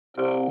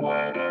The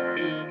weather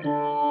in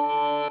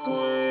Brooklyn.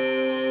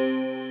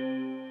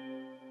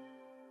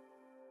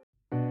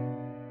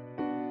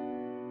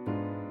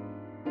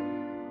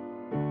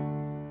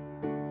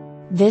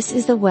 This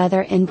is the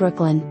weather in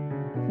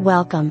Brooklyn.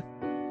 Welcome.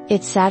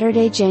 It's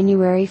Saturday,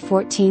 January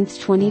 14th,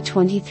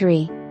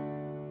 2023.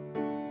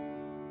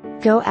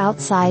 Go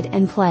outside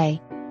and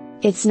play.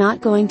 It's not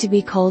going to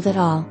be cold at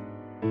all.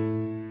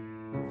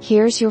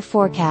 Here's your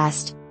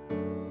forecast.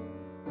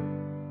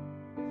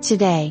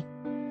 Today,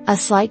 a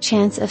slight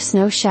chance of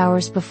snow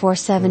showers before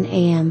 7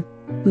 a.m.,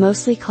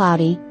 mostly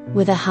cloudy,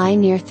 with a high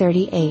near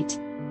 38.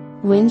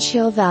 Wind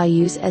chill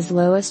values as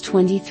low as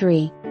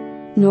 23.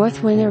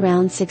 North wind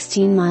around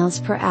 16 miles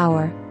per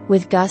hour,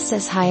 with gusts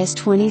as high as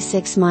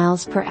 26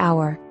 miles per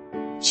hour.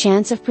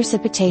 Chance of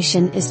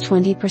precipitation is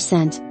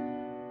 20%.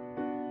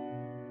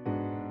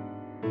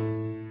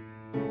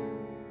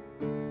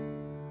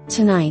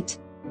 Tonight,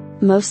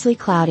 mostly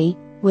cloudy,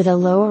 with a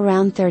low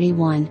around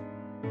 31.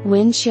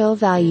 Wind chill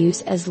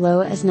values as low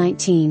as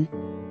 19.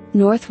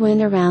 North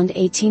wind around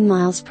 18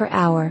 miles per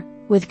hour,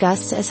 with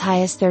gusts as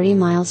high as 30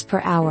 miles per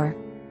hour.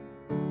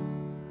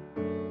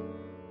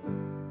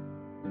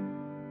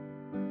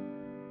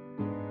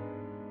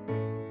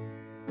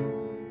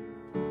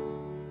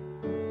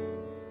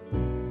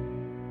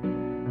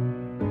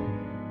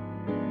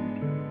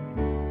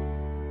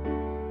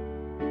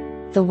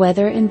 The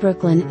Weather in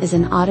Brooklyn is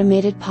an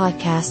automated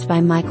podcast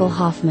by Michael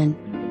Hoffman.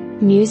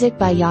 Music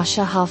by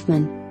Yasha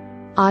Hoffman.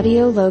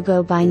 Audio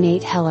logo by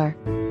Nate Heller.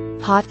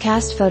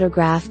 Podcast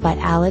photograph by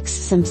Alex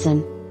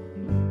Simpson.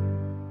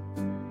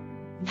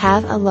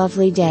 Have a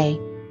lovely day.